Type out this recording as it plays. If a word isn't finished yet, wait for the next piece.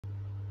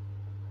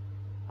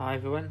Hi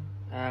everyone.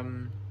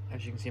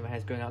 As you can see, my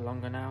hair's going out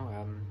longer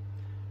now.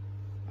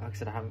 Like I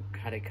said, I haven't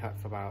had it cut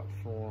for about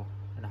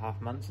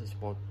 4.5 months. It's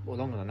well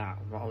longer than that.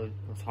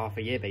 It's half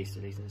a year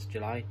basically, since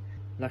July.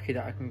 Lucky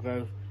that I can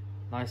grow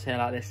nice hair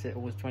like this at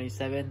almost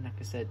 27. Like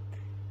I said,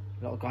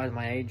 a lot of guys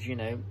my age, you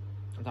know,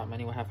 not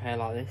many will have hair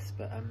like this,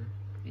 but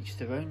each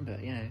their own.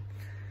 But you know,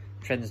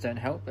 trends don't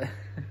help. But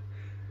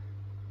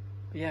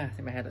yeah, I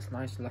think my hair looks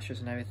nice, luscious,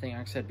 and everything.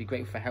 Like I said, be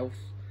grateful for health.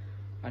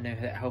 I know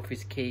that health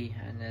is key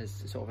and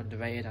is sort of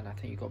underrated, and I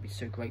think you've got to be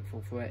so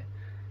grateful for it.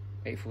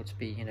 Grateful to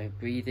be, you know,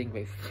 breathing,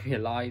 grateful to be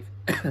alive,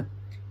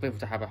 grateful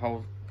to have a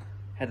whole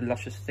head of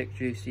luscious, thick,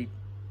 juicy,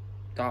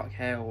 dark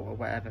hair or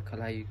whatever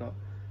colour you got.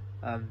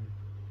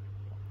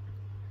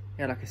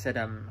 Yeah, like I said,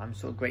 I'm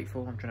sort of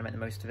grateful. I'm trying to make the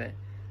most of it.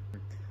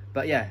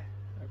 But yeah,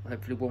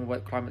 hopefully warmer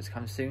wet climates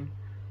come soon,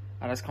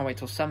 and I just can't wait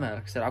till summer.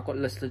 Like I said, I've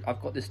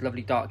got this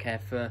lovely dark hair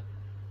for,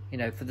 you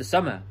know, for the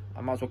summer. I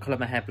might as well colour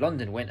my hair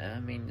blonde in winter. I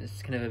mean,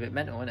 it's kind of a bit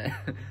mental, isn't it?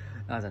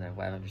 I don't know,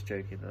 whatever, I'm just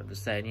joking, but I'm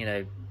just saying, you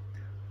know,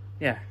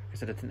 yeah, like I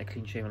said, I think the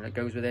clean shaven look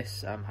goes with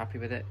this. I'm happy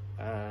with it.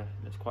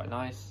 It's quite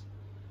nice.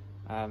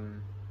 Yeah,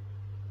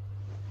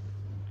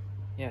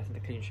 I think the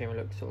clean shaven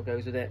look sort of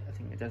goes with it. I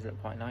think it does look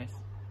quite nice.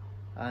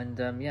 And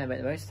yeah, make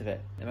the most of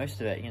it. You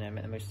know,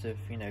 make the most of,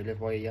 you know,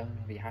 live while you're young,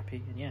 be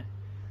happy, and yeah,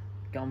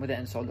 get on with it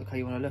and sort of look how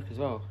you want to look as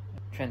well.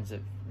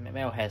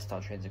 Male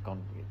hairstyle trends have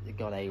gone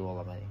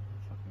AWOL, I mean.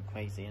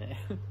 Crazy,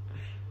 innit?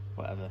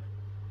 Whatever.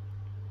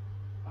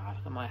 Wow,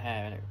 look at my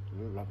hair,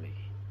 innit? Lovely.